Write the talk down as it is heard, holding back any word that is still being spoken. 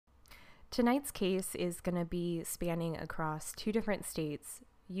Tonight's case is going to be spanning across two different states,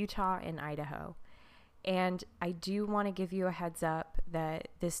 Utah and Idaho. And I do want to give you a heads up that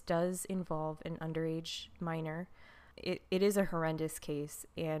this does involve an underage minor. It is a horrendous case,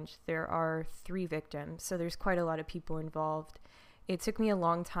 and there are 3 victims, so there's quite a lot of people involved. It took me a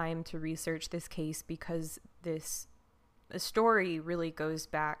long time to research this case because this story really goes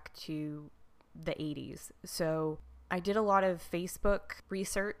back to the 80s. So I did a lot of Facebook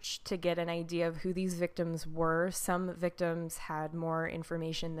research to get an idea of who these victims were. Some victims had more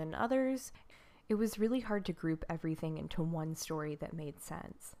information than others. It was really hard to group everything into one story that made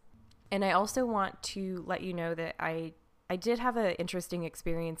sense. And I also want to let you know that I did have an interesting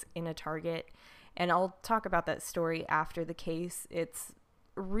experience in a Target, and I'll talk about that story after the case. It's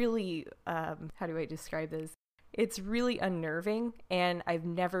really, how do I describe this? It's really unnerving, and I've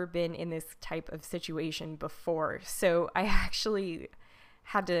never been in this type of situation before. So I actually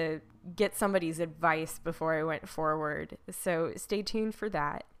had to get somebody's advice before I went forward. So stay tuned for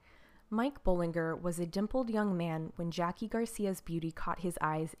that. Mike Bullinger was a dimpled young man when Jackie Garcia's beauty caught his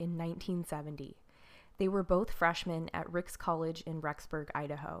eyes in 1970. They were both freshmen at Ricks College in Rexburg,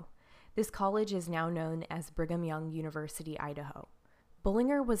 Idaho. This college is now known as Brigham Young University, Idaho.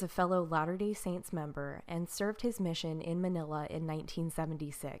 Bullinger was a fellow Latter-day Saints member and served his mission in Manila in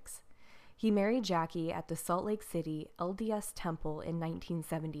 1976. He married Jackie at the Salt Lake City LDS Temple in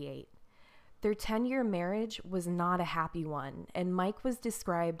 1978. Their 10-year marriage was not a happy one, and Mike was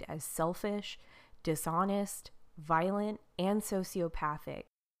described as selfish, dishonest, violent, and sociopathic,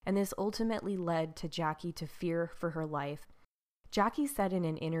 and this ultimately led to Jackie to fear for her life. Jackie said in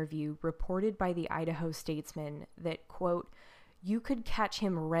an interview reported by the Idaho Statesman that, quote, "You could catch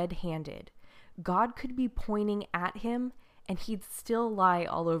him red-handed. God could be pointing at him, and he'd still lie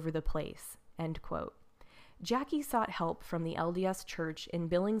all over the place," end quote. Jackie sought help from the LDS Church in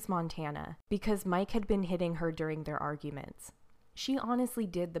Billings, Montana, because Mike had been hitting her during their arguments. She honestly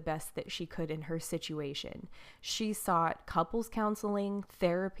did the best that she could in her situation. She sought couples counseling,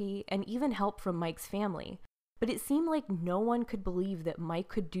 therapy, and even help from Mike's family. But it seemed like no one could believe that Mike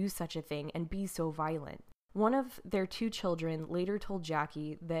could do such a thing and be so violent. One of their 2 children later told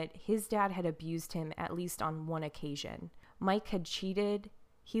Jackie that his dad had abused him at least on one occasion. Mike had cheated,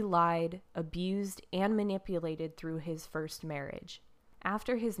 he lied, abused, and manipulated through his first marriage.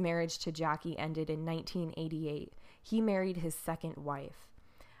 After his marriage to Jackie ended in 1988, he married his second wife.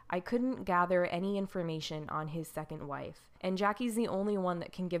 I couldn't gather any information on his second wife, and Jackie's the only one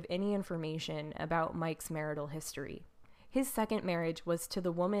that can give any information about Mike's marital history. His second marriage was to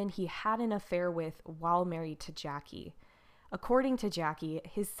the woman he had an affair with while married to Jackie. According to Jackie,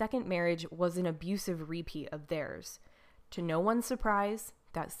 his second marriage was an abusive repeat of theirs. To no one's surprise,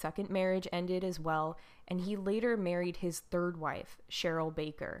 that second marriage ended as well, and he later married his third wife, Cheryl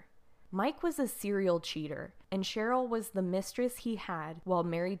Baker. Mike was a serial cheater, and Cheryl was the mistress he had while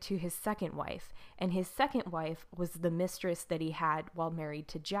married to his second wife, and his second wife was the mistress that he had while married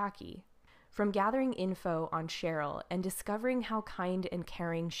to Jackie. From gathering info on Cheryl and discovering how kind and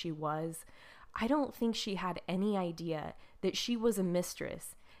caring she was, I don't think she had any idea that she was a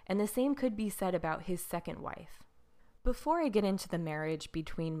mistress, and the same could be said about his second wife. Before I get into the marriage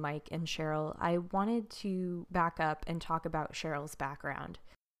between Mike and Cheryl, I wanted to back up and talk about Cheryl's background.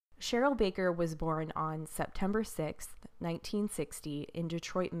 Cheryl Baker was born on September 6, 1960, in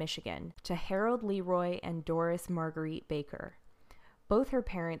Detroit, Michigan, to Harold Leroy and Doris Marguerite Baker. Both her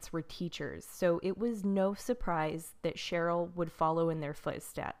parents were teachers, so it was no surprise that Cheryl would follow in their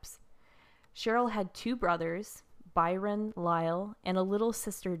footsteps. Cheryl had 2 brothers, Byron, Lyle, and a little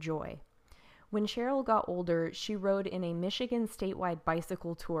sister, Joy. When Cheryl got older, she rode in a Michigan statewide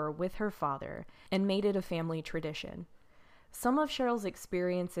bicycle tour with her father and made it a family tradition. Some of Cheryl's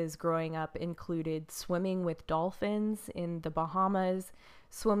experiences growing up included swimming with dolphins in the Bahamas,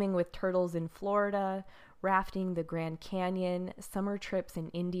 swimming with turtles in Florida, rafting the Grand Canyon, summer trips in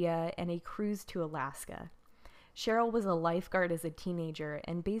India, and a cruise to Alaska. Cheryl was a lifeguard as a teenager,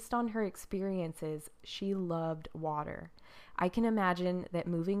 and based on her experiences, she loved water. I can imagine that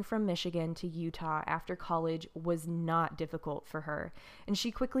moving from Michigan to Utah after college was not difficult for her, and she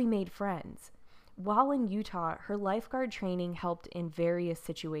quickly made friends. While in Utah, her lifeguard training helped in various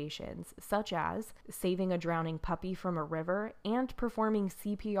situations, such as saving a drowning puppy from a river and performing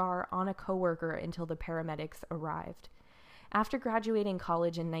CPR on a coworker until the paramedics arrived. After graduating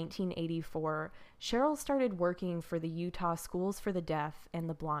college in 1984, Cheryl started working for the Utah Schools for the Deaf and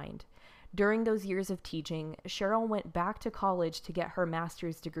the Blind. During those years of teaching, Cheryl went back to college to get her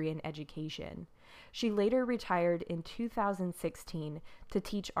master's degree in education. She later retired in 2016 to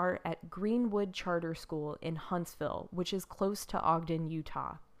teach art at Greenwood Charter School in Huntsville, which is close to Ogden,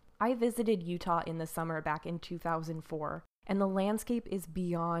 Utah. I visited Utah in the summer back in 2004, and the landscape is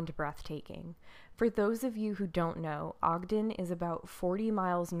beyond breathtaking. For those of you who don't know, Ogden is about 40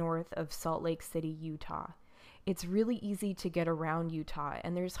 miles north of Salt Lake City, Utah. It's really easy to get around Utah,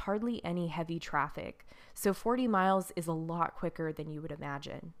 and there's hardly any heavy traffic, so 40 miles is a lot quicker than you would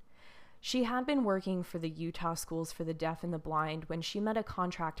imagine. She had been working for the Utah Schools for the Deaf and the Blind when she met a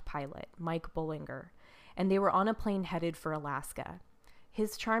contract pilot, Mike Bullinger, and they were on a plane headed for Alaska.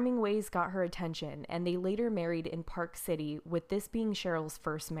 His charming ways got her attention, and they later married in Park City, with this being Cheryl's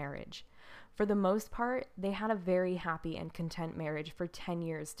first marriage. For the most part, they had a very happy and content marriage for 10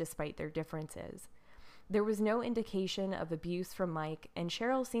 years despite their differences. There was no indication of abuse from Mike, and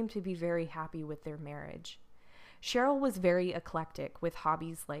Cheryl seemed to be very happy with their marriage. Cheryl was very eclectic, with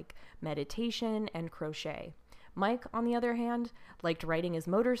hobbies like meditation and crochet. Mike, on the other hand, liked riding his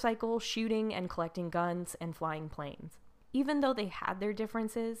motorcycle, shooting and collecting guns, and flying planes. Even though they had their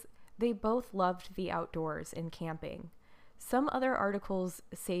differences, they both loved the outdoors and camping. Some other articles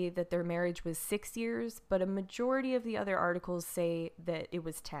say that their marriage was 6 years, but a majority of the other articles say that it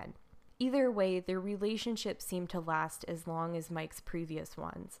was 10. Either way, their relationship seemed to last as long as Mike's previous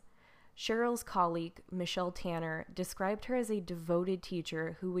ones. Cheryl's colleague, Michelle Tanner, described her as a devoted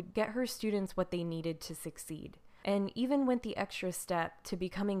teacher who would get her students what they needed to succeed, and even went the extra step to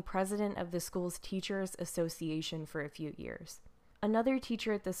becoming president of the school's Teachers Association for a few years. Another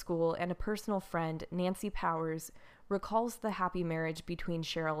teacher at the school and a personal friend, Nancy Powers, recalls the happy marriage between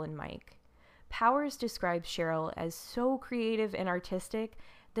Cheryl and Mike. Powers describes Cheryl as so creative and artistic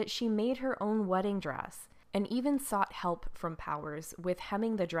that she made her own wedding dress, and even sought help from Powers with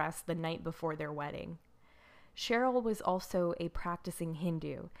hemming the dress the night before their wedding. Cheryl was also a practicing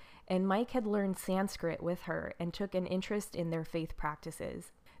Hindu, and Mike had learned Sanskrit with her and took an interest in their faith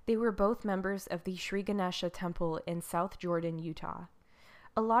practices. They were both members of the Sri Ganesha Temple in South Jordan, Utah.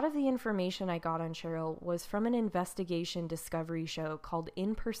 A lot of the information I got on Cheryl was from an investigation discovery show called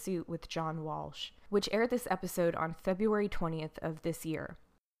In Pursuit with John Walsh, which aired this episode on February 20th of this year.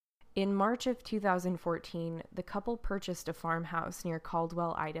 In March of 2014, the couple purchased a farmhouse near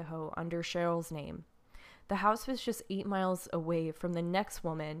Caldwell, Idaho, under Cheryl's name. The house was just 8 miles away from the next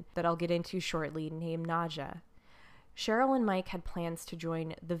woman that I'll get into shortly, named Naja. Cheryl and Mike had plans to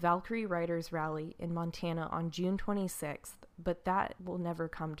join the Valkyrie Riders Rally in Montana on June 26th, but that will never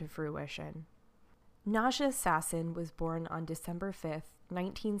come to fruition. Naja Sasson was born on December 5th,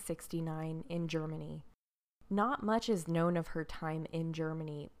 1969, in Germany. Not much is known of her time in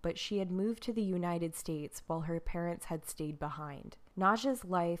Germany, but she had moved to the United States while her parents had stayed behind. Naja's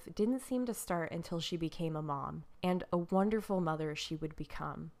life didn't seem to start until she became a mom, and a wonderful mother she would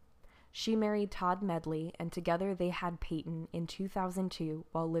become. She married Todd Medley, and together they had Peyton in 2002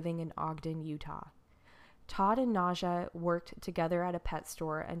 while living in Ogden, Utah. Todd and Naja worked together at a pet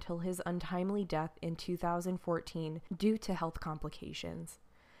store until his untimely death in 2014 due to health complications.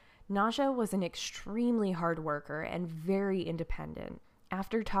 Naja was an extremely hard worker and very independent.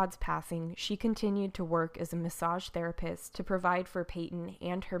 After Todd's passing, she continued to work as a massage therapist to provide for Peyton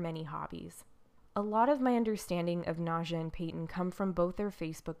and her many hobbies. A lot of my understanding of Naja and Peyton come from both their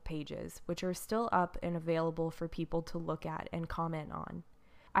Facebook pages, which are still up and available for people to look at and comment on.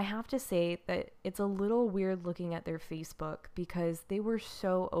 I have to say that it's a little weird looking at their Facebook because they were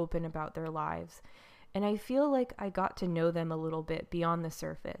so open about their lives, and I feel like I got to know them a little bit beyond the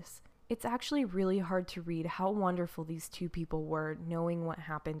surface. It's actually really hard to read how wonderful these two people were, knowing what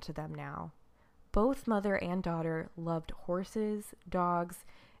happened to them now. Both mother and daughter loved horses, dogs,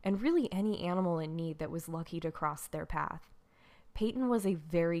 and really any animal in need that was lucky to cross their path. Peyton was a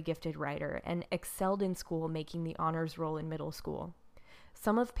very gifted writer and excelled in school, making the honors roll in middle school.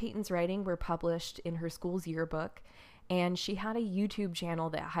 Some of Peyton's writing were published in her school's yearbook, and she had a YouTube channel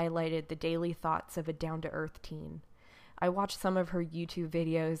that highlighted the daily thoughts of a down-to-earth teen. I watched some of her YouTube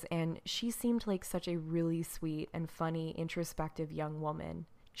videos, and she seemed like such a really sweet and funny, introspective young woman.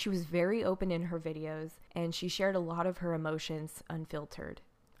 She was very open in her videos, and she shared a lot of her emotions unfiltered.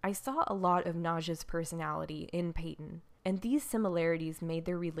 I saw a lot of Naja's personality in Peyton, and these similarities made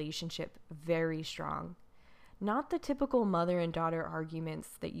their relationship very strong. Not the typical mother and daughter arguments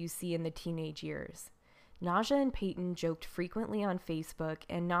that you see in the teenage years. Naja and Peyton joked frequently on Facebook,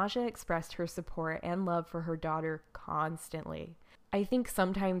 and Naja expressed her support and love for her daughter constantly. I think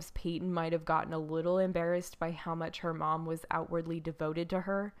sometimes Peyton might have gotten a little embarrassed by how much her mom was outwardly devoted to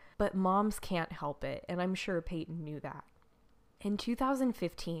her, but moms can't help it, and I'm sure Peyton knew that. In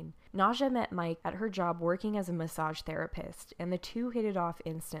 2015, Naja met Mike at her job working as a massage therapist, and the two hit it off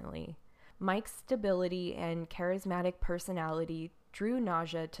instantly. Mike's stability and charismatic personality drew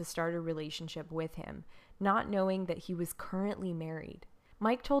Naja to start a relationship with him, not knowing that he was currently married.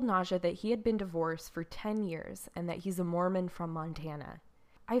 Mike told Naja that he had been divorced for 10 years and that he's a Mormon from Montana.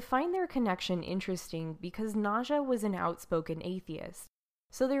 I find their connection interesting because Naja was an outspoken atheist,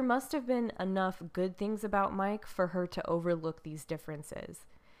 so there must have been enough good things about Mike for her to overlook these differences.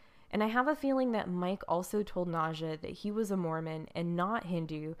 And I have a feeling that Mike also told Naja that he was a Mormon and not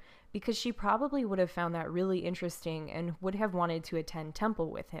Hindu because she probably would have found that really interesting and would have wanted to attend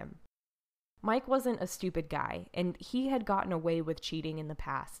temple with him. Mike wasn't a stupid guy, and he had gotten away with cheating in the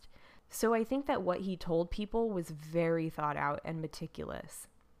past, so I think that what he told people was very thought out and meticulous.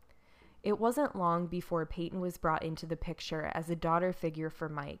 It wasn't long before Peyton was brought into the picture as a daughter figure for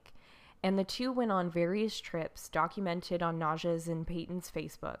Mike, and the two went on various trips documented on Naja's and Peyton's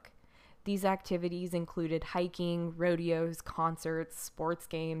Facebook. These activities included hiking, rodeos, concerts, sports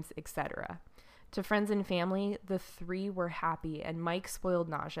games, etc. To friends and family, the three were happy, and Mike spoiled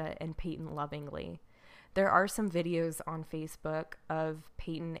Naja and Peyton lovingly. There are some videos on Facebook of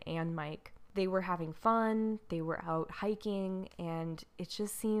Peyton and Mike. They were having fun, they were out hiking, and it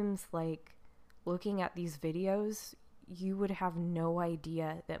just seems like, looking at these videos, you would have no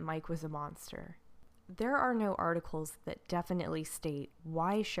idea that Mike was a monster. There are no articles that definitely state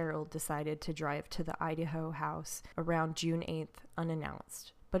why Cheryl decided to drive to the Idaho house around June 8th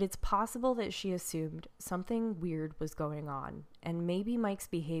unannounced, but it's possible that she assumed something weird was going on, and maybe Mike's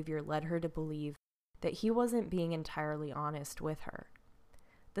behavior led her to believe that he wasn't being entirely honest with her.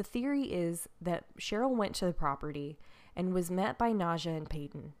 The theory is that Cheryl went to the property and was met by Naja and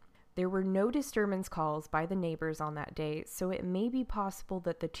Peyton. There were no disturbance calls by the neighbors on that day, so it may be possible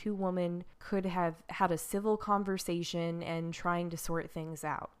that the two women could have had a civil conversation and trying to sort things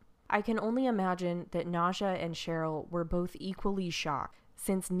out. I can only imagine that Naja and Cheryl were both equally shocked,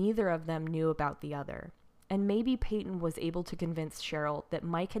 since neither of them knew about the other. And maybe Peyton was able to convince Cheryl that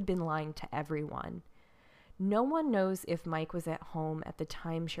Mike had been lying to everyone. No one knows if Mike was at home at the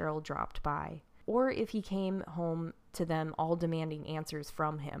time Cheryl dropped by, or if he came home to them all demanding answers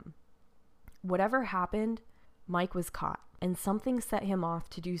from him. Whatever happened, Mike was caught, and something set him off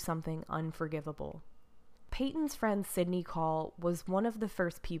to do something unforgivable. Peyton's friend Sydney Call was one of the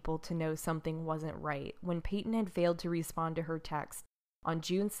first people to know something wasn't right when Peyton had failed to respond to her text on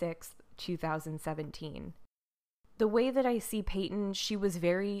June 6th, 2017. The way that I see Peyton, she was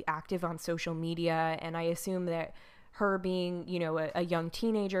very active on social media, and I assume that her being, a young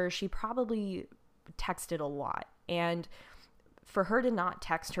teenager, she probably texted a lot. And for her to not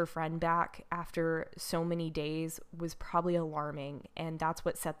text her friend back after so many days was probably alarming, and that's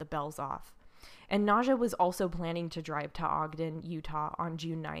what set the bells off. And Naja was also planning to drive to Ogden, Utah on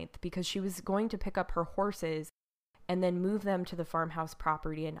June 9th because she was going to pick up her horses and then move them to the farmhouse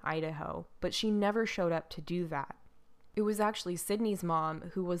property in Idaho, but she never showed up to do that. It was actually Sydney's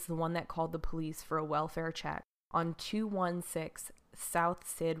mom who was the one that called the police for a welfare check on 216 South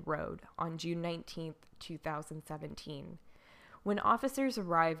Sid Road on June 19th, 2017. When officers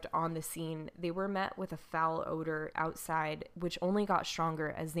arrived on the scene, they were met with a foul odor outside, which only got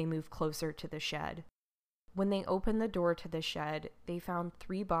stronger as they moved closer to the shed. When they opened the door to the shed, they found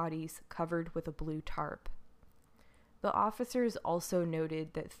 3 bodies covered with a blue tarp. The officers also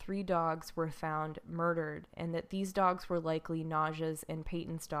noted that 3 dogs were found murdered and that these dogs were likely Naja's and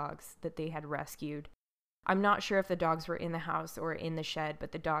Peyton's dogs that they had rescued. I'm not sure if the dogs were in the house or in the shed,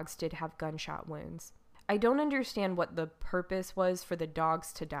 but the dogs did have gunshot wounds. I don't understand what the purpose was for the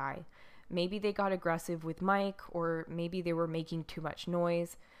dogs to die. Maybe they got aggressive with Mike, or maybe they were making too much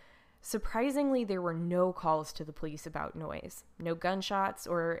noise. Surprisingly, there were no calls to the police about noise, no gunshots,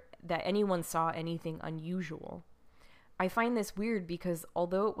 or that anyone saw anything unusual. I find this weird because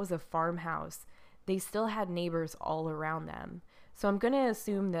although it was a farmhouse, they still had neighbors all around them. So I'm going to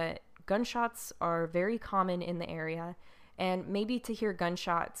assume that gunshots are very common in the area, and maybe to hear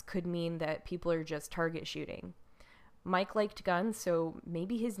gunshots could mean that people are just target shooting. Mike liked guns, so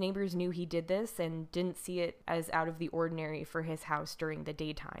maybe his neighbors knew he did this and didn't see it as out of the ordinary for his house during the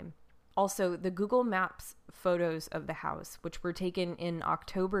daytime. Also, the Google Maps photos of the house, which were taken in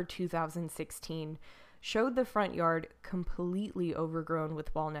October 2016, showed the front yard completely overgrown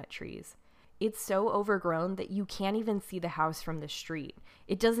with walnut trees. It's so overgrown that you can't even see the house from the street.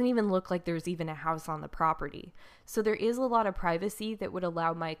 It doesn't even look like there's even a house on the property. So there is a lot of privacy that would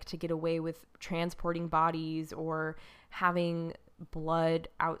allow Mike to get away with transporting bodies or having blood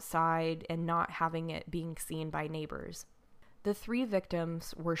outside and not having it being seen by neighbors. The 3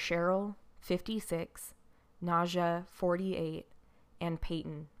 victims were Cheryl, 56, Naja, 48, and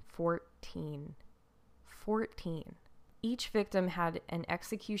Peyton, 14. 14. Each victim had an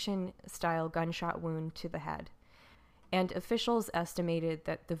execution-style gunshot wound to the head, and officials estimated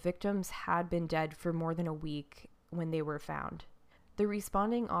that the victims had been dead for more than a week when they were found. The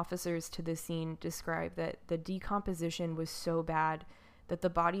responding officers to the scene described that the decomposition was so bad that the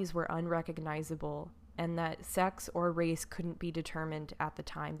bodies were unrecognizable and that sex or race couldn't be determined at the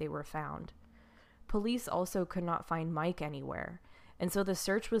time they were found. Police also could not find Mike anywhere, and so the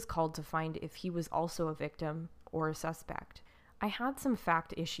search was called to find if he was also a victim or a suspect. I had some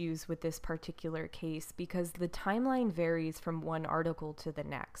fact issues with this particular case because the timeline varies from one article to the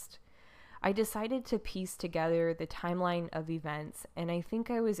next. I decided to piece together the timeline of events, and I think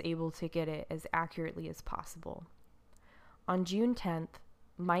I was able to get it as accurately as possible. On June 10th,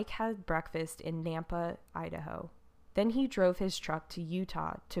 Mike had breakfast in Nampa, Idaho. Then he drove his truck to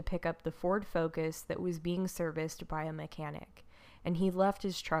Utah to pick up the Ford Focus that was being serviced by a mechanic, and he left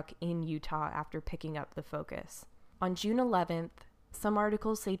his truck in Utah after picking up the Focus. On June 11th, some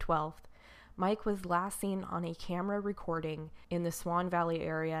articles say 12th, Mike was last seen on a camera recording in the Swan Valley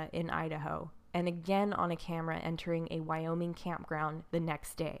area in Idaho, and again on a camera entering a Wyoming campground the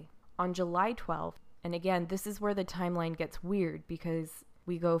next day. On July 12th, and again, this is where the timeline gets weird because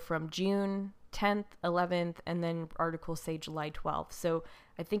we go from June 10th, 11th, and then articles say July 12th. So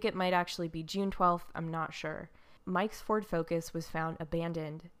I think it might actually be June 12th. I'm not sure. Mike's Ford Focus was found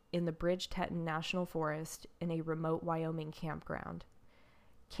abandoned in the Bridge-Teton National Forest in a remote Wyoming campground.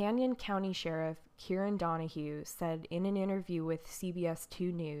 Canyon County Sheriff Kieran Donahue said in an interview with CBS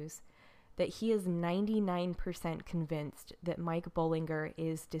 2 News that he is 99% convinced that Mike Bollinger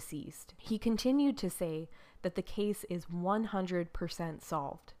is deceased. He continued to say that the case is 100%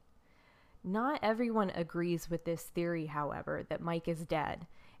 solved. Not everyone agrees with this theory, however, that Mike is dead,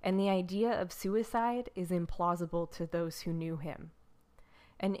 and the idea of suicide is implausible to those who knew him.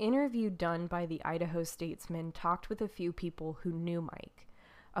 An interview done by the Idaho Statesman talked with a few people who knew Mike.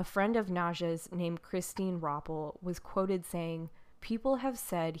 A friend of Naja's named Christine Roppel was quoted saying, "People have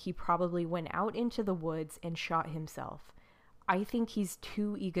said he probably went out into the woods and shot himself. I think he's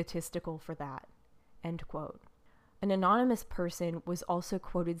too egotistical for that." End quote. An anonymous person was also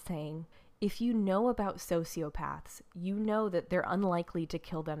quoted saying, "If you know about sociopaths, you know that they're unlikely to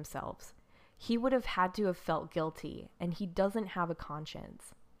kill themselves. He would have had to have felt guilty, and he doesn't have a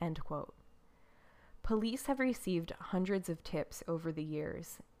conscience." End quote. Police have received hundreds of tips over the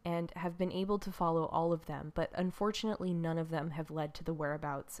years and have been able to follow all of them, but unfortunately none of them have led to the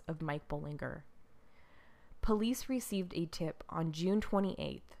whereabouts of Mike Bollinger. Police received a tip on June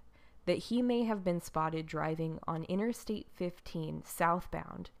 28th that he may have been spotted driving on Interstate 15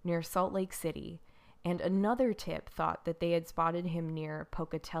 southbound near Salt Lake City, and another tip thought that they had spotted him near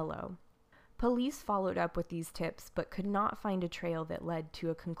Pocatello. Police followed up with these tips but could not find a trail that led to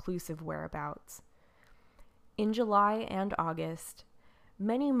a conclusive whereabouts. In July and August,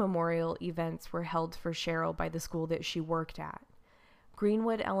 many memorial events were held for Cheryl by the school that she worked at.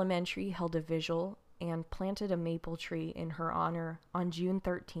 Greenwood Elementary held a vigil and planted a maple tree in her honor on June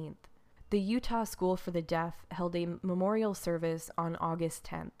 13th. The Utah School for the Deaf held a memorial service on August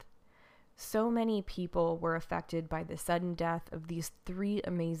 10th. So many people were affected by the sudden death of these three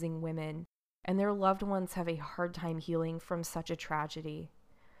amazing women, and their loved ones have a hard time healing from such a tragedy.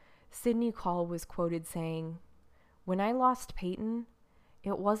 Sidney Call was quoted saying, "When I lost Peyton,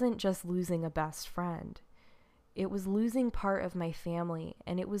 it wasn't just losing a best friend. It was losing part of my family,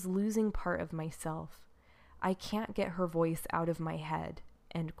 and it was losing part of myself. I can't get her voice out of my head."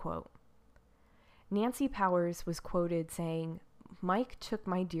 End quote. Nancy Powers was quoted saying, "Mike took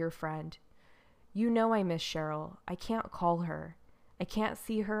my dear friend. You know I miss Cheryl. I can't call her. I can't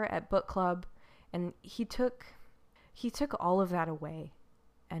see her at book club, and he took all of that away."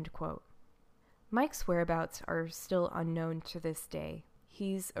 End quote. Mike's whereabouts are still unknown to this day.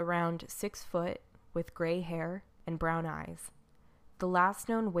 He's around 6 foot with gray hair and brown eyes. The last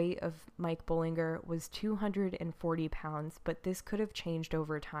known weight of Mike Bollinger was 240 pounds, but this could have changed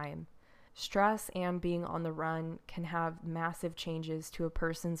over time. Stress and being on the run can have massive changes to a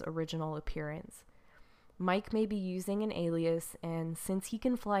person's original appearance. Mike may be using an alias, and since he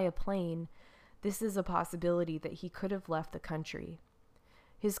can fly a plane, this is a possibility that he could have left the country.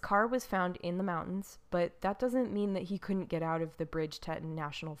 His car was found in the mountains, but that doesn't mean that he couldn't get out of the Bridge-Teton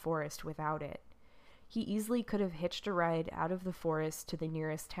National Forest without it. He easily could have hitched a ride out of the forest to the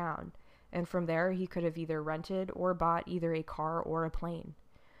nearest town, and from there he could have either rented or bought either a car or a plane.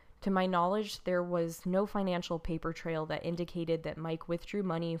 To my knowledge, there was no financial paper trail that indicated that Mike withdrew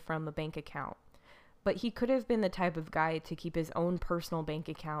money from a bank account, but he could have been the type of guy to keep his own personal bank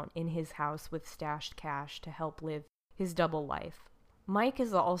account in his house with stashed cash to help live his double life. Mike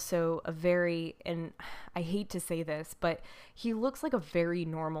is also a very, and I hate to say this, but he looks like a very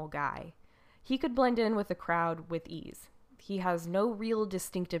normal guy. He could blend in with the crowd with ease. He has no real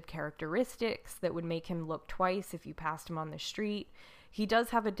distinctive characteristics that would make him look twice if you passed him on the street. He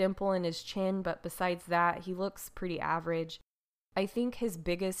does have a dimple in his chin, but besides that, he looks pretty average. I think his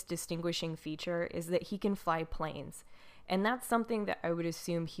biggest distinguishing feature is that he can fly planes, and that's something that I would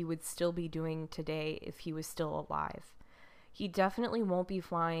assume he would still be doing today if he was still alive. He definitely won't be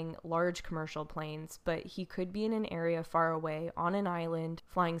flying large commercial planes, but he could be in an area far away on an island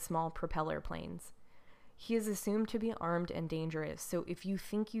flying small propeller planes. He is assumed to be armed and dangerous, so if you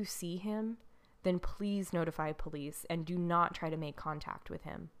think you see him, then please notify police and do not try to make contact with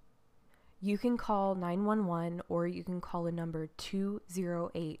him. You can call 911 or you can call a number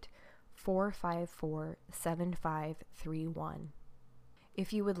 208-454-7531.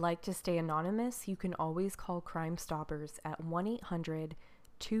 If you would like to stay anonymous, you can always call Crime Stoppers at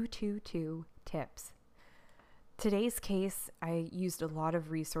 1-800-222-TIPS. Today's case, I used a lot of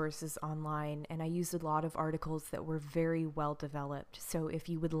resources online and I used a lot of articles that were very well developed. So if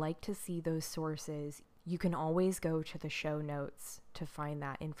you would like to see those sources, you can always go to the show notes to find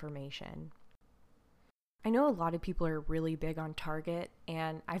that information. I know a lot of people are really big on Target,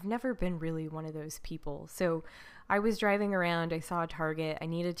 and I've never been really one of those people. So I was driving around, I saw a Target, I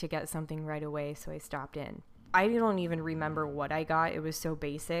needed to get something right away, so I stopped in. I don't even remember what I got, it was so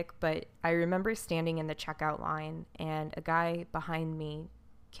basic, but I remember standing in the checkout line, and a guy behind me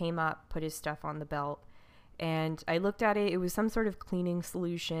came up, put his stuff on the belt, and I looked at it, it was some sort of cleaning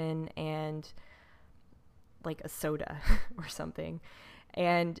solution and like a soda or something.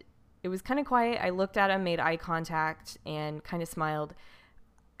 And it was kind of quiet. I looked at him, made eye contact, and kind of smiled.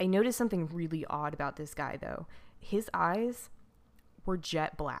 I noticed something really odd about this guy, though. His eyes were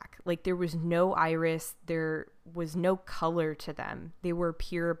jet black. Like, there was no iris. There was no color to them. They were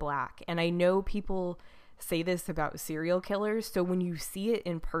pure black. And I know people say this about serial killers, so when you see it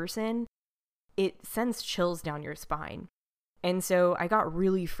in person, it sends chills down your spine. And so I got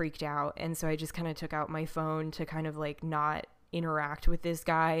really freaked out. And so I just kind of took out my phone to kind of like not interact with this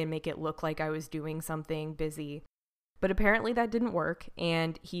guy and make it look like I was doing something busy. But apparently that didn't work.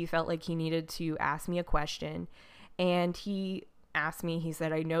 And he felt like he needed to ask me a question. And he asked me, he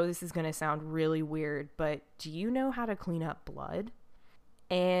said, I know this is going to sound really weird, but do you know how to clean up blood?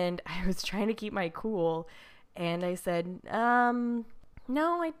 And I was trying to keep my cool. And I said,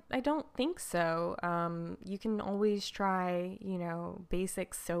 no, I don't think so. You can always try,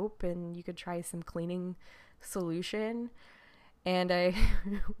 basic soap, and you could try some cleaning solution. And I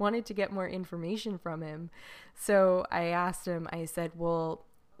wanted to get more information from him. So I asked him, I said, well,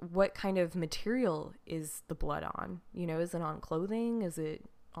 what kind of material is the blood on? Is it on clothing? Is it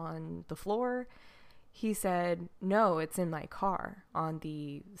on the floor? He said, no, it's in my car on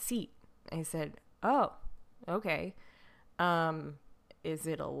the seat. I said, oh, okay. Is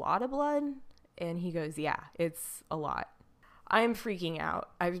it a lot of blood? And he goes, yeah, it's a lot. I'm freaking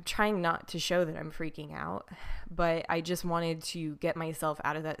out. I'm trying not to show that I'm freaking out, but I just wanted to get myself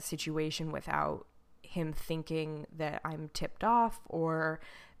out of that situation without him thinking that I'm tipped off or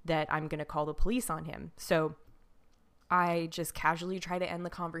that I'm going to call the police on him. So I just casually try to end the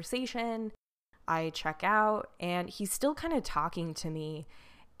conversation. I check out, and he's still kind of talking to me.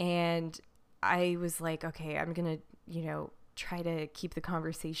 And I was like, okay, I'm going to, try to keep the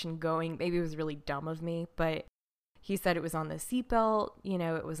conversation going. Maybe it was really dumb of me, but he said it was on the seatbelt,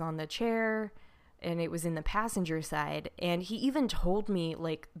 it was on the chair, and it was in the passenger side. And he even told me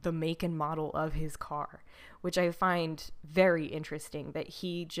like the make and model of his car, which I find very interesting, that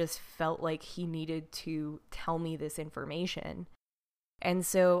he just felt like he needed to tell me this information. And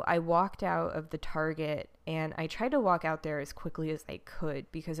so I walked out of the Target, and I tried to walk out there as quickly as I could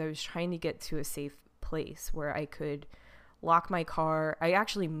because I was trying to get to a safe place where I could lock my car. I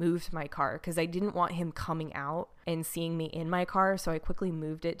actually moved my car because I didn't want him coming out and seeing me in my car. So I quickly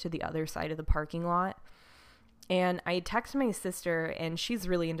moved it to the other side of the parking lot. And I texted my sister, and she's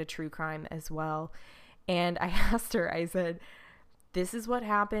really into true crime as well. And I asked her, I said, this is what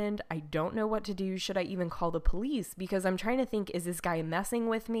happened. I don't know what to do. Should I even call the police? Because I'm trying to think, is this guy messing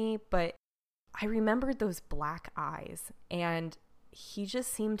with me? But I remembered those black eyes, and he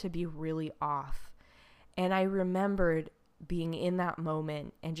just seemed to be really off. And I remembered being in that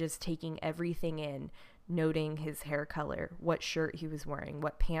moment and just taking everything in, noting his hair color, what shirt he was wearing,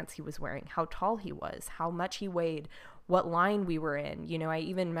 what pants he was wearing, how tall he was, how much he weighed, what line we were in. I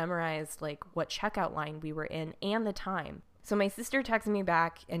even memorized like what checkout line we were in and the time. So my sister texted me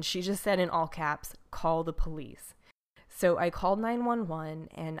back, and she just said in all caps, call the police. So I called 911,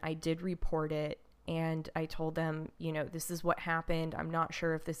 and I did report it, and I told them, this is what happened. I'm not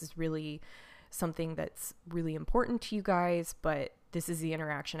sure if this is really something that's really important to you guys, but this is the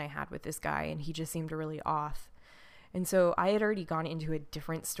interaction I had with this guy, and he just seemed really off. And so I had already gone into a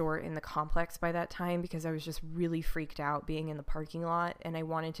different store in the complex by that time because I was just really freaked out being in the parking lot, and I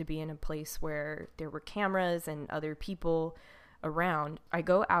wanted to be in a place where there were cameras and other people around. I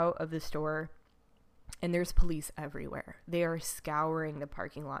go out of the store and there's police everywhere. They are scouring the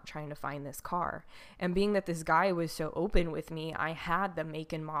parking lot trying to find this car. And being that this guy was so open with me, I had the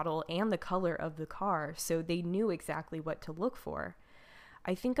make and model and the color of the car, so they knew exactly what to look for.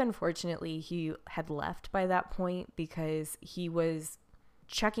 I think unfortunately he had left by that point because he was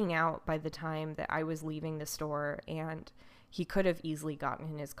checking out by the time that I was leaving the store, and he could have easily gotten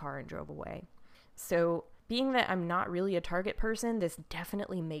in his car and drove away. So being that I'm not really a Target person, this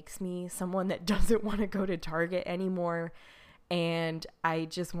definitely makes me someone that doesn't want to go to Target anymore. And I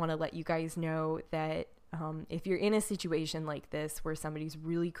just want to let you guys know that if you're in a situation like this where somebody's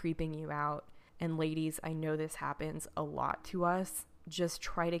really creeping you out, and ladies, I know this happens a lot to us, just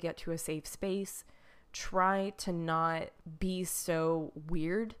try to get to a safe space. Try to not be so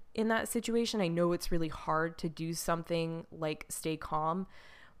weird in that situation. I know it's really hard to do something like stay calm,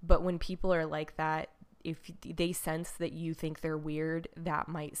 but when people are like that, if they sense that you think they're weird, that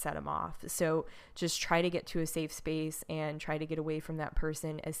might set them off. So just try to get to a safe space and try to get away from that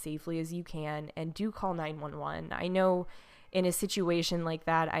person as safely as you can, and do call 911. I know in a situation like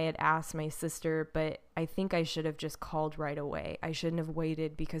that, I had asked my sister, but I think I should have just called right away. I shouldn't have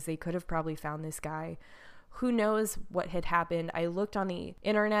waited because they could have probably found this guy. Who knows what had happened? I looked on the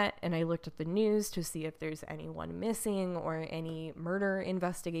internet and I looked at the news to see if there's anyone missing or any murder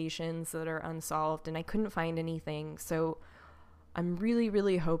investigations that are unsolved, and I couldn't find anything. So I'm really,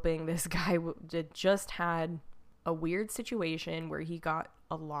 really hoping this guy just had a weird situation where he got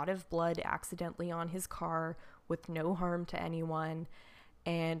a lot of blood accidentally on his car with no harm to anyone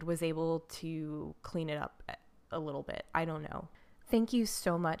and was able to clean it up a little bit. I don't know. Thank you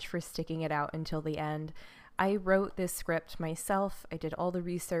so much for sticking it out until the end. I wrote this script myself. I did all the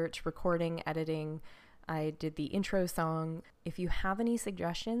research, recording, editing. I did the intro song. If you have any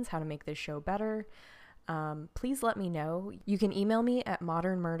suggestions how to make this show better, please let me know. You can email me at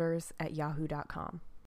modernmurders@yahoo.com.